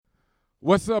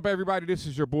What's up, everybody? This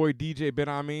is your boy DJ Ben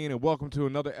Amin, and welcome to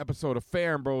another episode of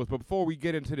Fan Bros. But before we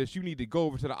get into this, you need to go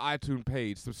over to the iTunes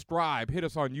page, subscribe, hit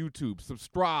us on YouTube,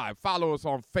 subscribe, follow us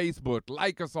on Facebook,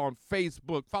 like us on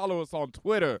Facebook, follow us on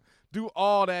Twitter, do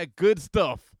all that good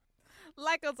stuff.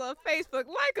 Like us on Facebook.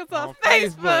 Like us on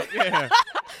Facebook. Yeah.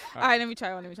 All right, let me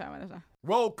try one.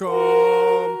 Welcome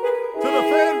to the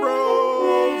Fan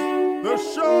Bros, the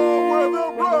show where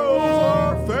the bros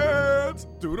are fans.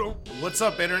 Doodle. What's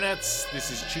up, internets?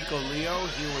 This is Chico Leo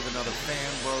here with another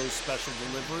Fan Bros special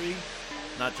delivery.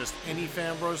 Not just any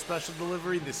Fan Bros special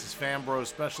delivery. This is Fan Bros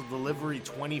Special Delivery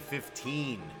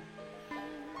 2015.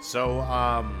 So,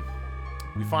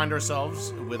 we find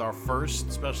ourselves with our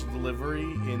first special delivery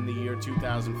in the year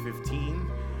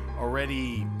 2015.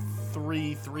 Already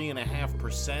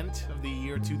 3.5% of the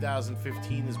year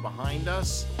 2015 is behind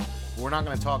us. We're not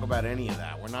going to talk about any of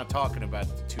that. We're not talking about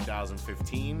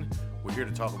 2015. We're here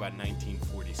to talk about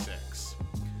 1946.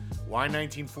 Why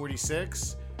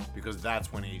 1946? Because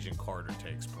that's when Agent Carter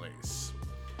takes place.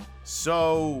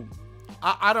 So,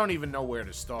 I don't even know where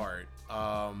to start.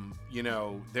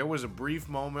 There was a brief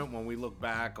moment when we look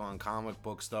back on comic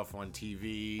book stuff on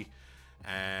TV,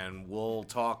 and we'll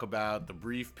talk about the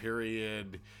brief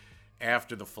period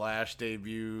after The Flash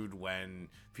debuted when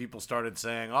people started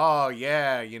saying, oh,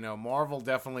 yeah, Marvel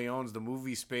definitely owns the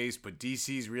movie space, but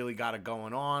DC's really got it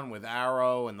going on with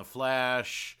Arrow and The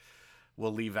Flash.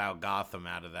 We'll leave out Gotham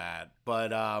out of that. But,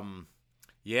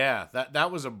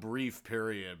 that was a brief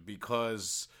period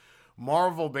because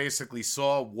Marvel basically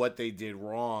saw what they did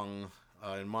wrong,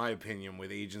 in my opinion,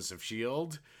 with Agents of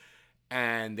S.H.I.E.L.D.,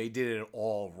 and they did it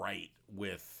all right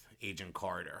with Agent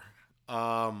Carter.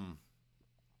 I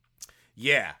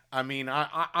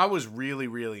was really,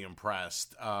 really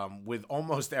impressed with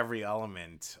almost every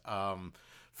element.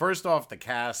 First off, the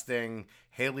casting,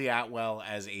 Haley Atwell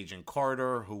as Agent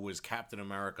Carter, who was Captain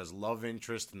America's love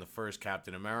interest in the first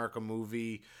Captain America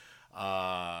movie.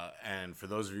 And for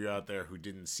those of you out there who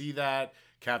didn't see that,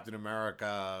 Captain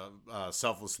America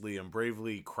selflessly and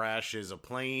bravely crashes a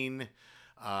plane,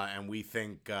 and we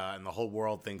think, and the whole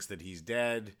world thinks that he's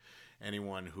dead.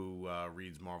 Anyone who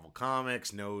reads Marvel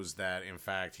Comics knows that, in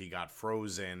fact, he got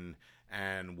frozen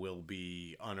and will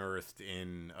be unearthed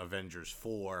in Avengers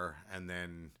 4 and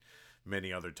then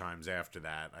many other times after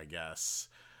that, I guess.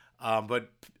 But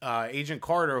Agent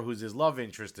Carter, who's his love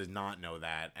interest, does not know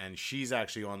that. And she's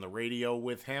actually on the radio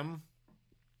with him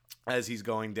as he's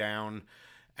going down.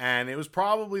 And it was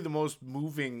probably the most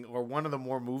moving, or one of the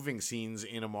more moving scenes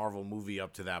in a Marvel movie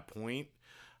up to that point.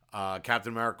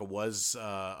 Captain America was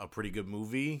a pretty good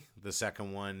movie. The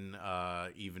second one,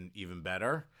 even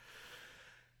better.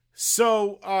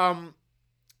 So,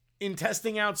 in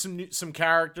testing out some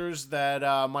characters that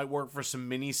might work for some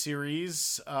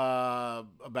miniseries,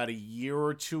 about a year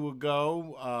or two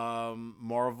ago,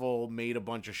 Marvel made a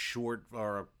bunch of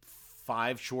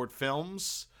 5 short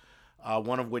films.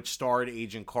 One of which starred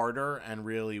Agent Carter and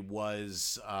really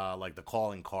was like the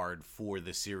calling card for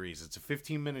the series. It's a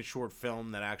 15-minute short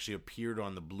film that actually appeared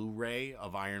on the Blu-ray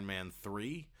of Iron Man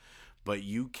 3, but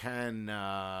you can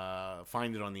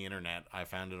find it on the internet. I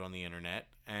found it on the internet,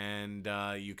 and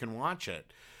you can watch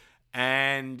it.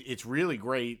 And it's really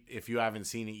great, if you haven't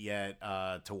seen it yet,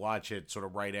 to watch it sort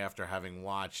of right after having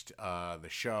watched the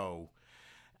show.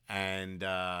 And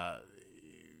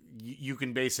you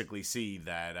can basically see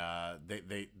that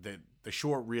the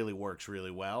short really works really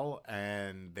well,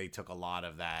 and they took a lot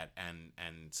of that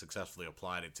and successfully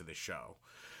applied it to the show.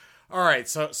 All right,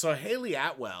 so Haley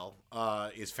Atwell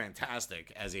is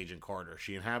fantastic as Agent Carter.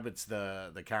 She inhabits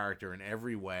the character in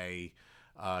every way.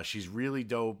 She's really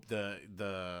dope.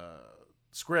 The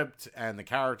script and the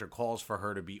character calls for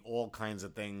her to be all kinds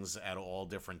of things at all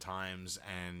different times,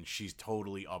 and she's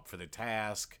totally up for the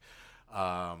task.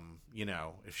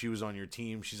 If she was on your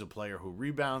team, she's a player who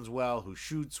rebounds well, who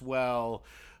shoots well,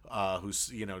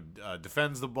 who's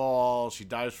defends the ball. She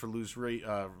dives for loose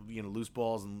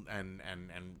balls and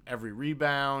every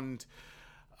rebound.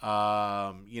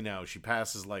 She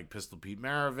passes like Pistol Pete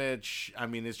Maravich. I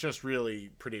mean, it's just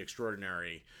really pretty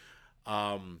extraordinary.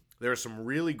 There are some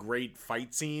really great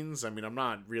fight scenes. I mean, I'm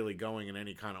not really going in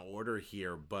any kind of order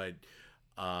here, but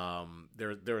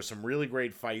there are some really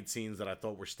great fight scenes that I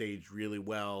thought were staged really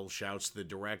well. Shouts to the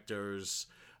directors.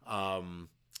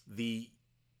 The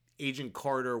Agent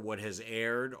Carter, what has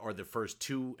aired, are the first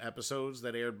 2 episodes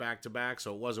that aired back to back,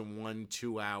 so it wasn't 1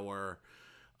 2-hour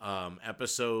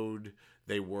episode.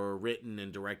 They were written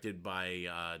and directed by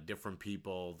different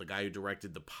people. The guy who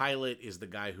directed the pilot is the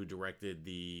guy who directed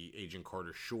the Agent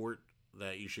Carter short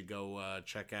that you should go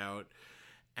check out.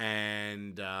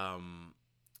 And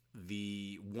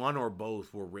the one or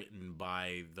both were written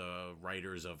by the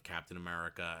writers of Captain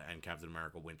America and Captain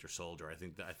America Winter Soldier. I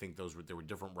think there were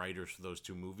different writers for those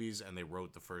two movies, and they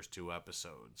wrote the first two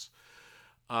episodes.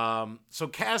 So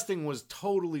casting was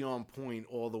totally on point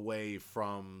all the way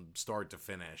from start to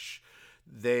finish.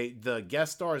 The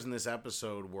guest stars in this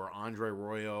episode were Andre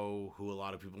Royo, who a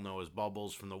lot of people know as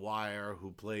Bubbles from The Wire,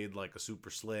 who played like a super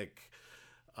slick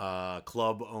jazz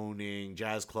club owning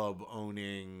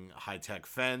high-tech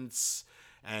fence,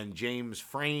 and James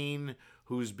Frain,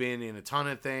 who's been in a ton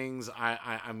of things.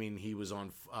 I mean, he was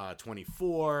on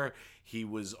 24, he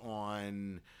was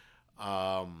on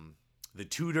The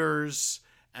Tudors,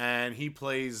 and he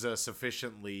plays a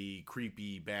sufficiently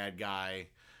creepy bad guy.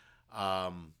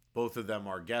 Both of them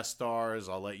are guest stars.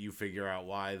 I'll let you figure out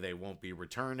why they won't be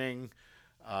returning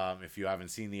if you haven't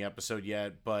seen the episode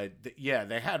yet. But yeah,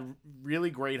 they had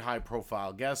really great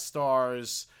high-profile guest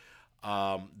stars.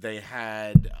 They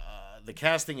had the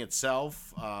casting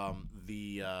itself.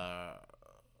 The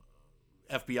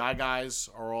FBI guys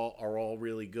are all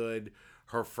really good.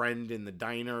 Her friend in the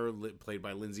diner, played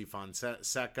by Lindsay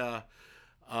Fonseca.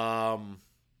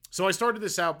 So I started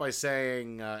this out by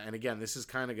saying, and again, this is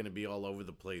kind of going to be all over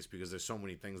the place because there's so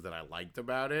many things that I liked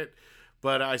about it.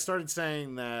 But I started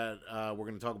saying that we're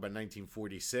going to talk about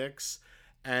 1946.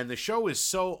 And the show is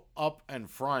so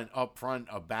upfront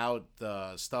about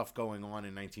the stuff going on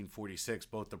in 1946,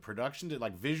 both the production,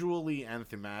 like visually and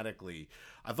thematically.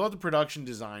 I thought the production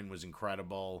design was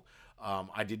incredible.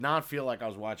 I did not feel like I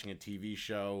was watching a TV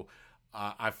show.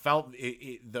 I felt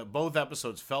both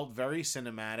episodes felt very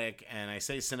cinematic, and I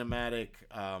say cinematic.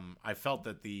 I felt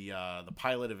that the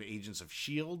pilot of Agents of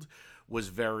S.H.I.E.L.D. was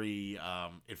very.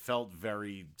 It felt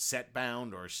very set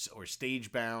bound or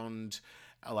stage bound,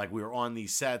 like we were on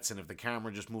these sets, and if the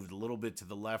camera just moved a little bit to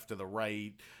the left or the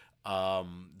right,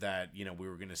 that we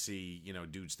were going to see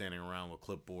dudes standing around with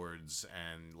clipboards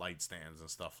and light stands and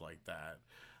stuff like that,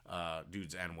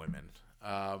 dudes and women,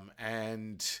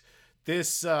 and.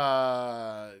 This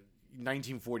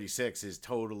 1946 is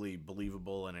totally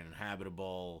believable and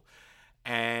inhabitable,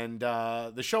 and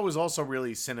the show is also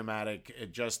really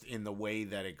cinematic, just in the way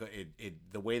that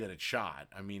it's shot.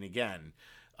 I mean, again,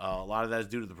 a lot of that is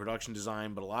due to the production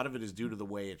design, but a lot of it is due to the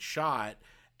way it's shot.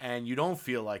 And you don't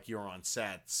feel like you're on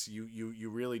sets.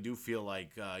 You really do feel like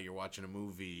you're watching a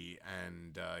movie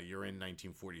and you're in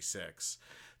 1946.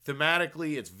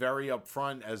 Thematically, it's very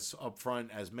upfront as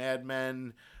Mad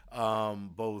Men.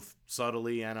 Both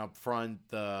subtly and upfront,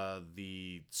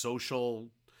 the social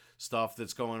stuff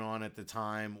that's going on at the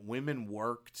time. Women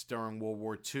worked during World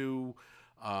War II.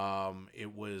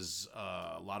 It was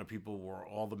a lot of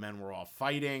all the men were off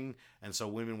fighting, and so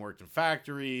women worked in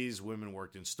factories, women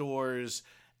worked in stores,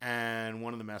 and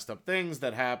one of the messed up things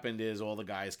that happened is all the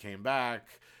guys came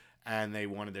back and they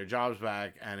wanted their jobs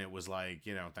back, and it was like,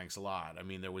 thanks a lot. I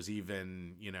mean, there was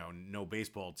even, no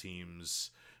baseball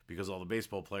teams, because all the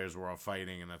baseball players were off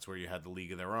fighting, and that's where you had the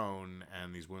League of Their a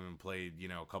and these women played,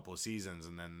 a couple of seasons,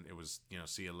 and then it was,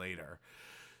 see you later.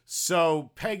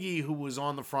 So Peggy, who was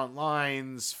on the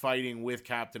lines fighting with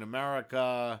Captain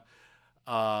America,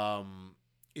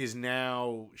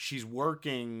 she's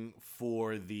working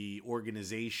for the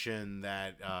organization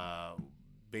that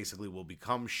basically will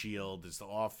become S.H.I.E.L.D. It's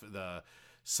the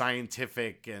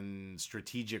Scientific and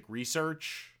Strategic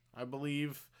Research, I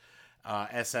believe,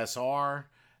 SSR.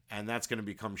 And that's going to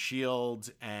become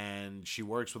S.H.I.E.L.D., and she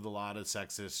works with a lot of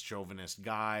sexist, chauvinist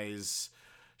guys.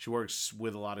 She works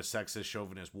with a lot of sexist,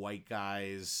 chauvinist white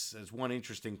guys. There's one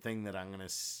interesting thing that I'm going to,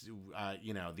 it's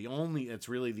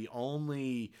really the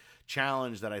only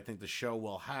challenge that I think the show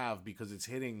will have, because it's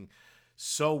hitting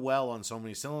so well on so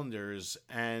many cylinders.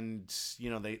 And,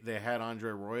 they had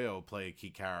Andre Royo play a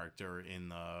key character in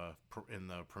the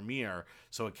premiere,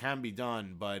 so it can be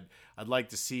done, but I'd like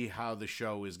to see how the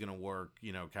show is going to work,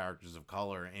 characters of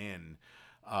color in.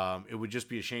 It would just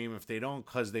be a shame if they don't,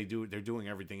 because they're doing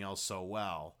everything else so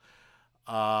well.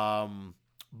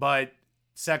 But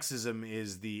sexism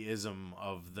is the ism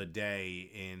of the day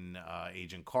in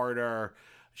Agent Carter.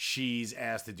 She's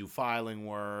asked to do filing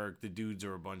work. The dudes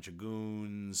are a bunch of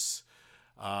goons.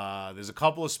 There's a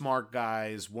couple of smart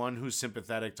guys. One who's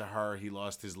sympathetic to her. He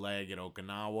lost his leg at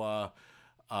Okinawa.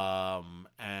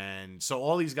 And so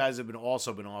all these guys have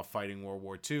also been off fighting World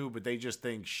War II, but they just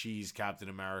think she's Captain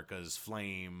America's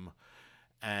flame.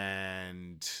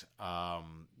 And,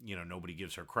 nobody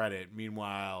gives her credit.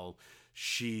 Meanwhile,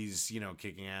 she's,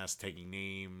 kicking ass, taking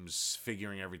names,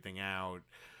 figuring everything out.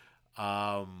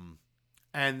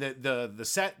 And the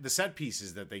set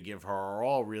pieces that they give her are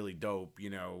all really dope,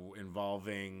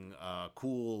 involving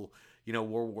cool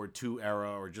World War II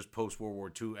era or just post World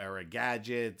War II era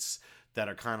gadgets that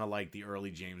are kind of like the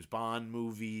early James Bond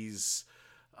movies.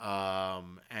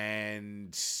 And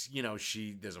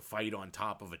there's a fight on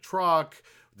top of a truck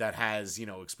that has,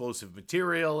 explosive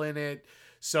material in it.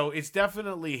 So it's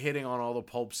definitely hitting on all the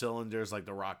pulp cylinders like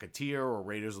The Rocketeer or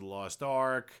Raiders of the Lost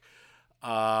Ark.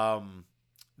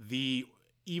 The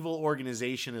evil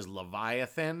organization is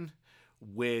Leviathan,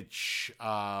 which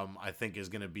I think is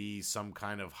going to be some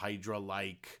kind of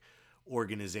Hydra-like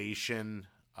organization.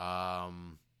 For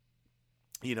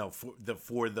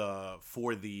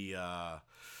the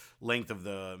length of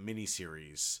the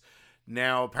miniseries.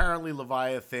 Now, apparently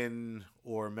Leviathan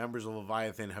or members of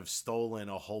Leviathan have stolen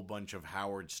a whole bunch of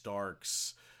Howard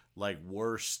Stark's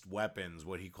worst weapons,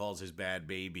 what he calls his bad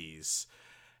babies.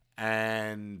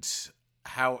 And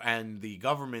the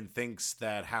government thinks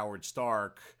that Howard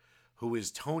Stark, who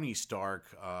is Tony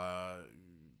Stark,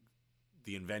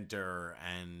 the inventor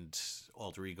and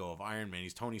alter ego of Iron Man,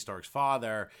 he's Tony Stark's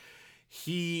father.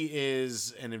 He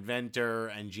is an inventor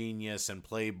and genius and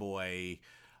playboy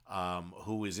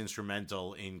who is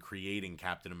instrumental in creating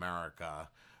Captain America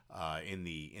in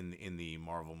the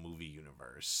Marvel movie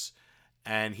universe.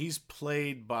 And he's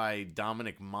played by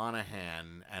Dominic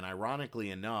Monaghan. And ironically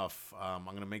enough, I'm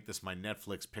going to make this my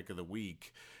Netflix pick of the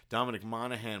week. Dominic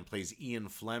Monaghan plays Ian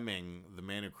Fleming, the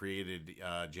man who created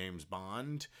James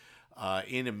Bond,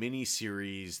 in a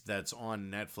miniseries that's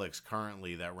on Netflix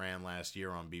currently that ran last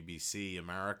year on BBC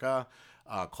America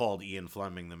called Ian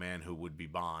Fleming, the Man Who Would Be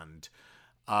Bond.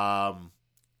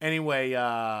 Anyway,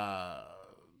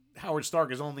 Howard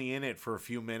Stark is only in it for a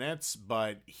few minutes,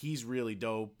 but he's really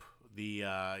dope.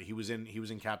 He was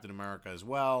in Captain America as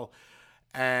well,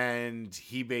 and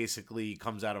he basically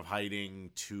comes out of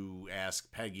hiding to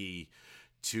ask Peggy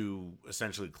to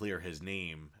essentially clear his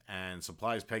name and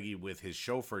supplies Peggy with his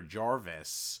chauffeur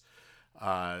Jarvis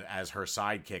as her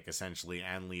sidekick essentially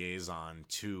and liaison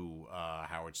to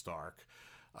Howard Stark.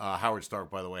 Howard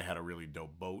Stark, by the way, had a really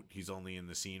dope boat. He's only in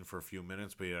the scene for a few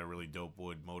minutes, but he had a really dope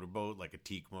wood motorboat, like a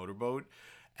teak motorboat.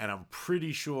 And I'm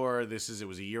pretty sure it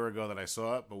was a year ago that I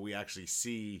saw it, but we actually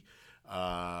see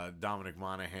Dominic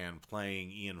Monaghan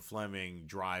playing Ian Fleming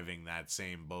driving that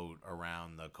same boat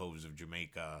around the coves of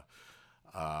Jamaica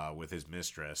with his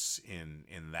mistress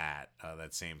in that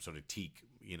same sort of teak,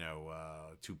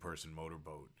 two-person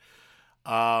motorboat.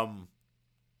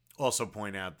 Also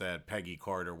point out that Peggy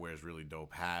Carter wears really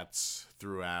dope hats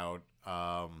throughout.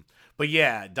 But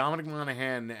yeah, Dominic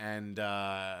Monaghan and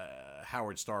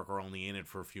Howard Stark are only in it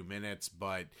for a few minutes,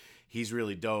 but he's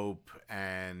really dope.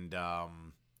 And,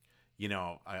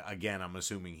 again, I'm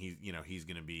assuming he's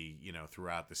going to be,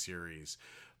 throughout the series.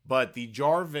 But the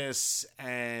Jarvis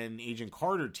and Agent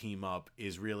Carter team up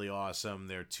is really awesome.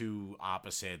 They're two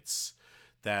opposites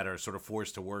that are sort of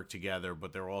forced to work together,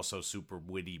 but they're also super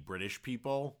witty British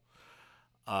people.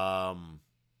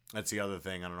 That's the other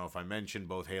thing. I don't know if I mentioned,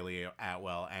 both Haley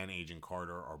Atwell and Agent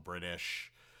Carter are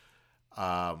British,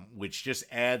 which just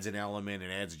adds an element.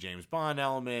 It adds a James Bond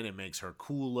element. It makes her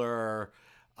cooler.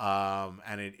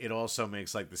 And it also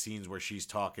makes the scenes where she's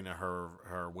talking to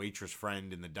her waitress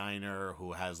friend in the diner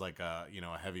who has a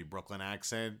heavy Brooklyn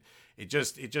accent. It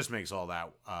just makes all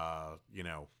that,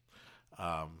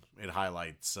 it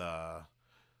highlights,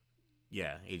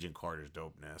 Agent Carter's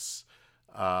dopeness.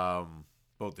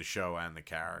 Both the show and the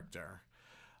character.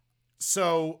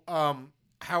 So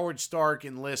Howard Stark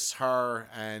enlists her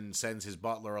and sends his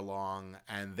butler along,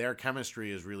 and their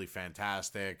chemistry is really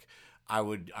fantastic.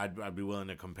 I'd be willing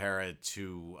to compare it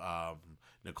to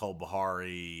Nicole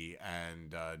Beharie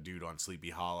and dude on Sleepy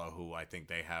Hollow, who I think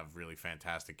they have really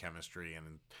fantastic chemistry,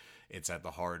 and it's at the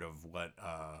heart of what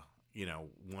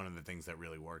one of the things that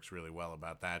really works really well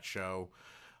about that show.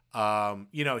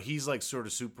 He's sort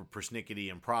of super persnickety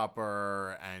and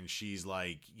proper, and she's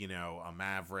a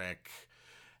maverick.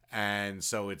 And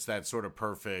so it's that sort of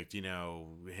perfect,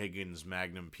 Higgins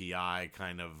Magnum PI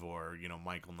kind of, or,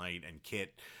 Michael Knight and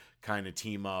Kit kind of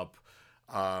team up.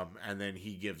 And then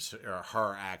he gives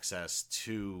her access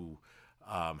to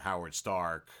Howard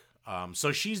Stark.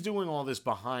 So she's doing all this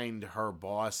behind her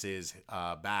boss's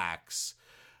backs.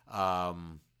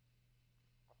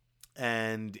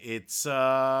 And it's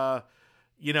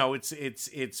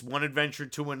it's one adventure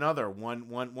to another,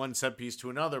 one set piece to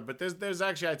another. But there's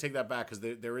actually, I take that back, because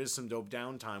there is some dope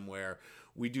downtime where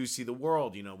we do see the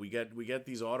world. We get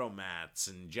these automats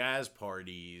and jazz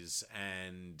parties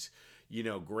and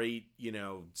great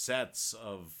sets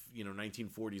of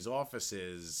 1940s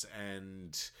offices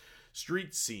and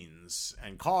street scenes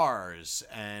and cars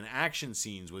and action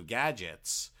scenes with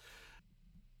gadgets.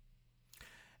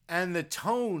 And the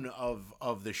tone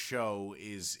of the show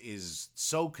is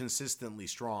so consistently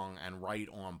strong and right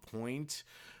on point.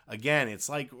 Again, it's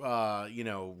like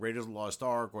Raiders of the Lost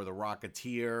Ark or The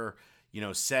Rocketeer,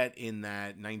 set in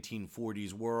that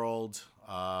 1940s world.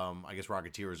 I guess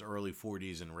Rocketeer is early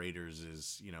 40s and Raiders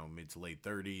is mid to late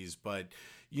 30s, but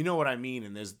you know what I mean.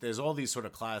 And there's all these sort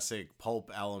of classic pulp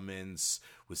elements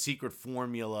with secret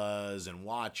formulas and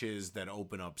watches that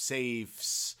open up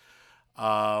safes.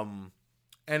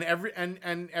 And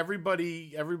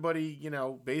everybody,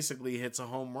 basically hits a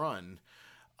home run.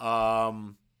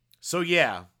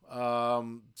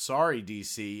 Sorry,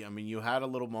 DC. I mean, you had a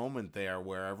little moment there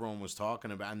where everyone was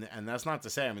talking about, and that's not to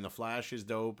say, I mean, The Flash is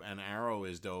dope and Arrow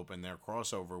is dope and their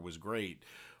crossover was great.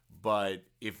 But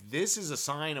if this is a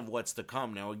sign of what's to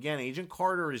come, now again, Agent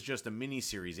Carter is just a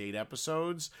miniseries, 8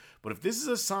 episodes. But if this is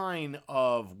a sign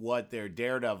of what their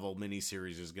Daredevil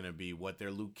miniseries is going to be, what their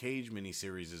Luke Cage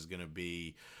miniseries is going to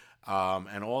be,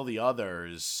 and all the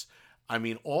others, I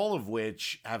mean, all of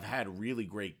which have had really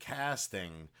great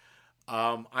casting.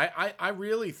 I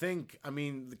really think, I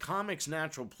mean, the comic's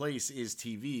natural place is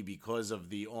TV because of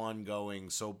the ongoing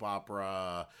soap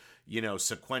opera,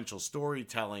 sequential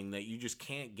storytelling that you just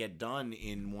can't get done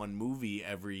in one movie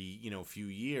every, few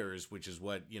years, which is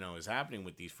what, is happening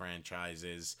with these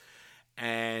franchises.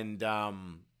 And, they're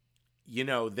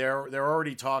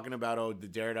already talking about, the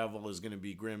Daredevil is going to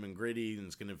be grim and gritty and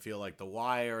it's going to feel like The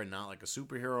Wire and not like a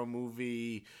superhero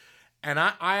movie. And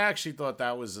I actually thought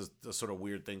that was a sort of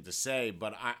weird thing to say,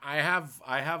 but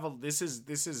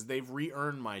they've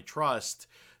re-earned my trust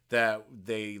that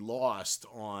they lost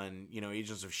on,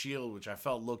 Agents of S.H.I.E.L.D., which I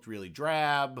felt looked really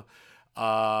drab,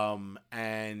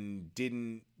 and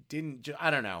didn't,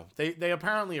 I don't know. They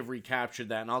apparently have recaptured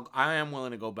that, and I am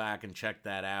willing to go back and check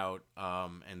that out,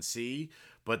 and see,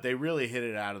 but they really hit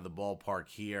it out of the ballpark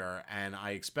here, and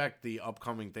I expect the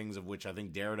upcoming things, of which I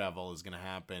think Daredevil is going to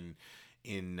happen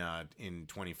in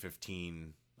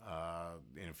 2015,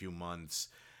 in a few months.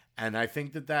 And I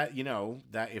think that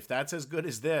if that's as good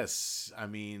as this, I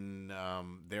mean,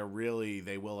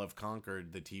 they will have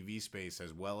conquered the TV space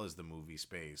as well as the movie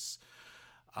space.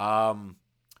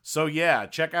 So yeah,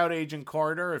 check out Agent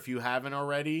Carter if you haven't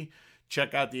already.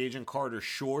 Check out the Agent Carter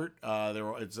short.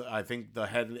 I think the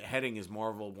heading is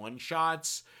Marvel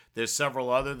One-Shots. There's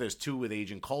several other. There's 2 with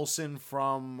Agent Coulson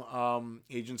from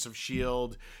Agents of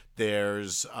S.H.I.E.L.D.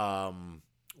 There's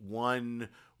one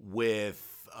with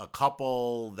a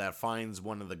couple that finds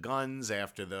one of the guns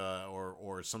after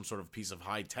or some sort of piece of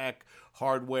high-tech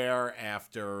hardware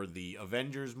after the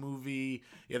Avengers movie.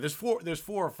 Yeah, there's 4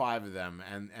 or 5 of them,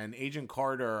 and Agent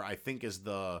Carter, I think, is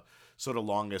the sort of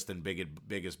longest and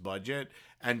biggest budget.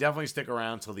 And definitely stick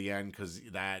around till the end, because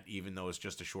that, even though it's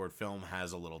just a short film,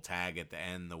 has a little tag at the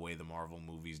end the way the Marvel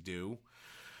movies do.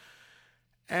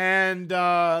 And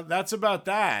that's about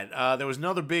that. There was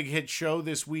another big hit show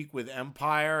this week with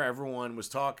Empire. Everyone was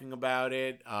talking about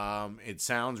it. It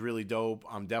sounds really dope.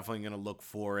 I'm definitely going to look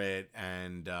for it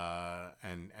and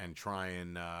try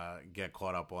and get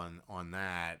caught up on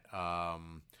that.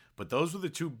 But those were the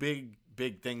 2 big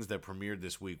things that premiered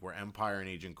this week, were Empire and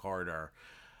Agent Carter.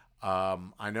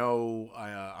 I'm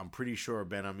pretty sure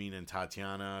Ben Amin and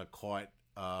Tatiana caught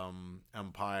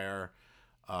Empire.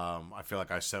 I feel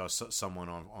like I saw someone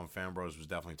on Fanbros was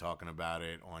definitely talking about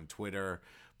it on Twitter,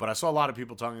 but I saw a lot of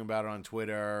people talking about it on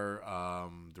Twitter.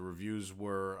 The reviews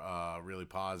were really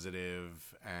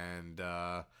positive, and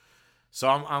so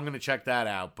I'm going to check that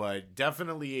out. But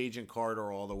definitely Agent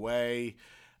Carter all the way.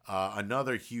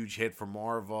 Another huge hit for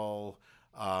Marvel,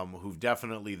 who've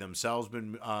definitely themselves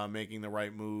been making the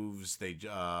right moves.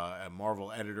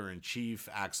 Marvel editor-in-chief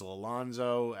Axel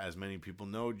Alonso, as many people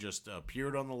know, just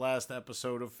appeared on the last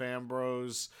episode of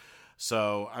Fanbros.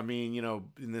 So, I mean,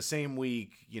 in the same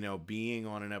week, being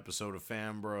on an episode of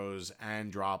Fanbros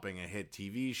and dropping a hit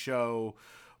TV show,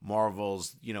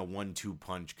 Marvel's, 1-2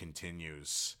 punch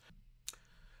continues.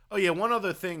 Oh yeah, one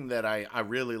other thing that I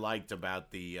really liked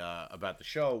about the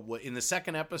show, in the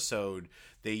second episode,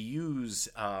 they use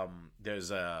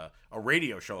there's a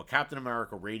radio show, a Captain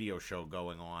America radio show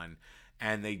going on,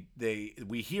 and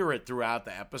we hear it throughout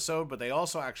the episode, but they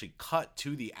also actually cut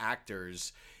to the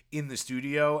actors in the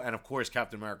studio, and of course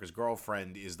Captain America's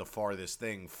girlfriend is the farthest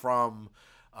thing from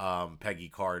Peggy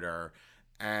Carter,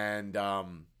 and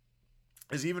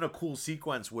there's even a cool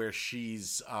sequence where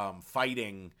she's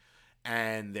fighting.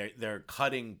 And they're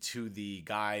cutting to the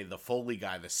Foley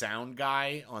guy, the sound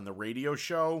guy on the radio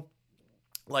show,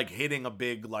 like hitting a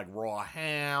big raw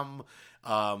ham,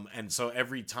 and so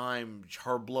every time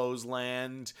her blows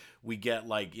land, we get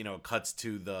cuts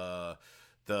to the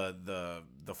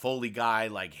Foley guy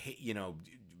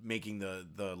making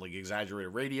the like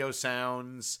exaggerated radio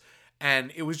sounds.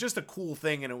 And it was just a cool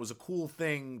thing, and it was a cool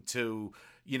thing to,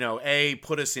 you know,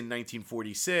 put us in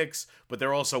 1946, but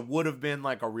there also would have been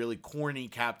like a really corny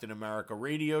Captain America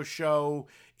radio show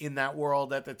in that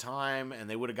world at the time, and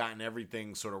they would have gotten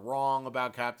everything sort of wrong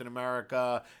about Captain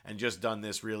America and just done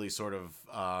this really sort of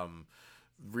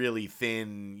really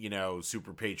thin, you know,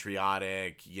 super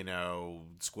patriotic, you know,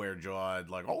 square-jawed,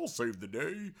 like, I'll save the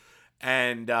day.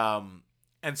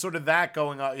 And sort of that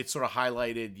going on, it sort of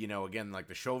highlighted, you know, again, like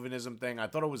the chauvinism thing. I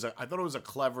thought it was a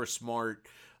clever, smart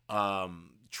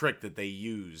trick that they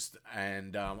used,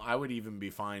 and I would even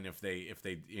be fine if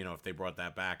they brought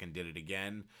that back and did it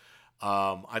again.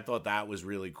 I thought that was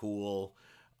really cool.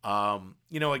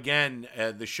 You know, again,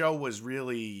 the show was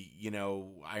really, you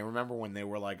know, I remember when they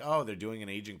were like, oh, they're doing an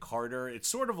Agent Carter. It's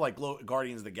sort of like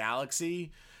Guardians of the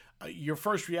Galaxy. Your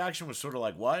first reaction was sort of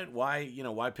like, what?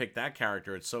 Why pick that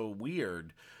character? It's so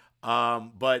weird.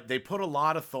 But they put a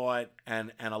lot of thought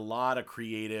and a lot of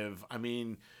creative. I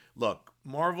mean, look,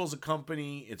 Marvel's a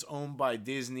company. It's owned by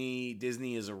Disney.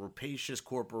 Disney is a rapacious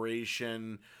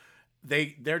corporation.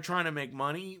 They're trying to make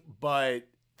money, but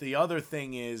the other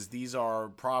thing is these are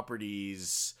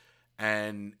properties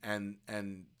and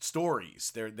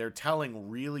stories. They're telling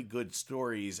really good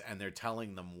stories, and they're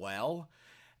telling them well.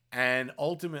 And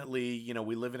ultimately, you know,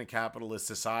 we live in a capitalist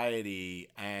society,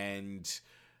 and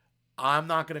I'm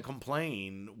not going to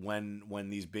complain when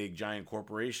these big giant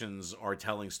corporations are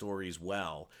telling stories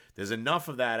well. There's enough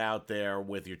of that out there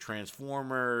with your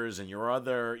Transformers and your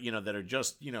other, you know, that are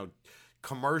just, you know,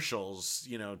 commercials,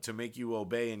 you know, to make you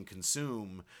obey and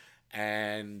consume.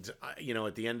 And, you know,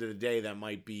 at the end of the day, that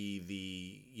might be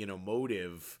the, you know,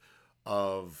 motive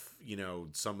of, you know,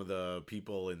 some of the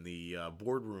people in the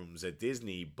boardrooms at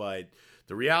Disney. But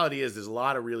the reality is there's a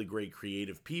lot of really great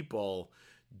creative people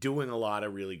doing a lot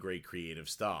of really great creative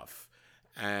stuff.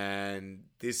 And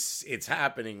it's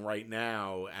happening right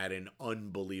now at an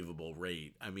unbelievable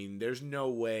rate. I mean, there's no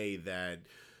way that,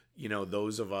 you know,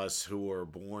 those of us who were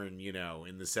born, you know,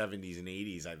 in the 70s and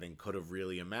 80s, I think could have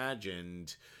really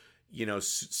imagined, you know,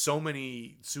 so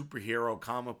many superhero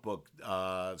comic book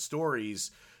stories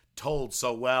told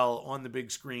so well on the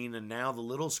big screen and now the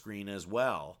little screen as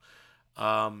well.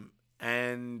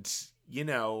 And, you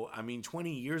know, I mean,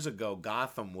 20 years ago,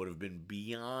 Gotham would have been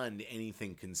beyond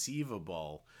anything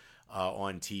conceivable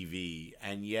on TV.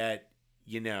 And yet,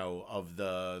 you know, of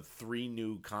the 3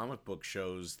 new comic book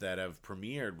shows that have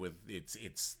premiered, with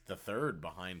it's the third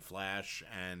behind Flash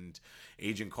and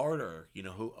Agent Carter, you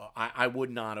know, who I would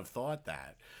not have thought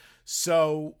that.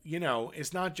 So, you know,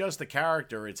 it's not just the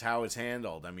character, it's how it's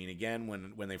handled. I mean, again,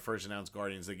 when they first announced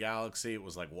Guardians of the Galaxy, it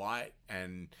was like, what?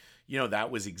 And, you know, that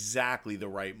was exactly the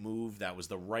right move. That was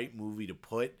the right movie to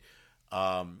put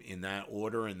in that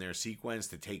order, in their sequence,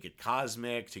 to take it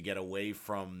cosmic, to get away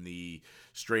from the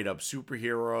straight up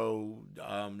superhero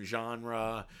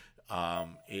genre.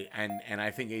 And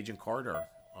I think Agent Carter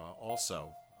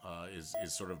also is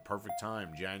sort of perfect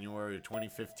time, January of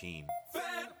 2015.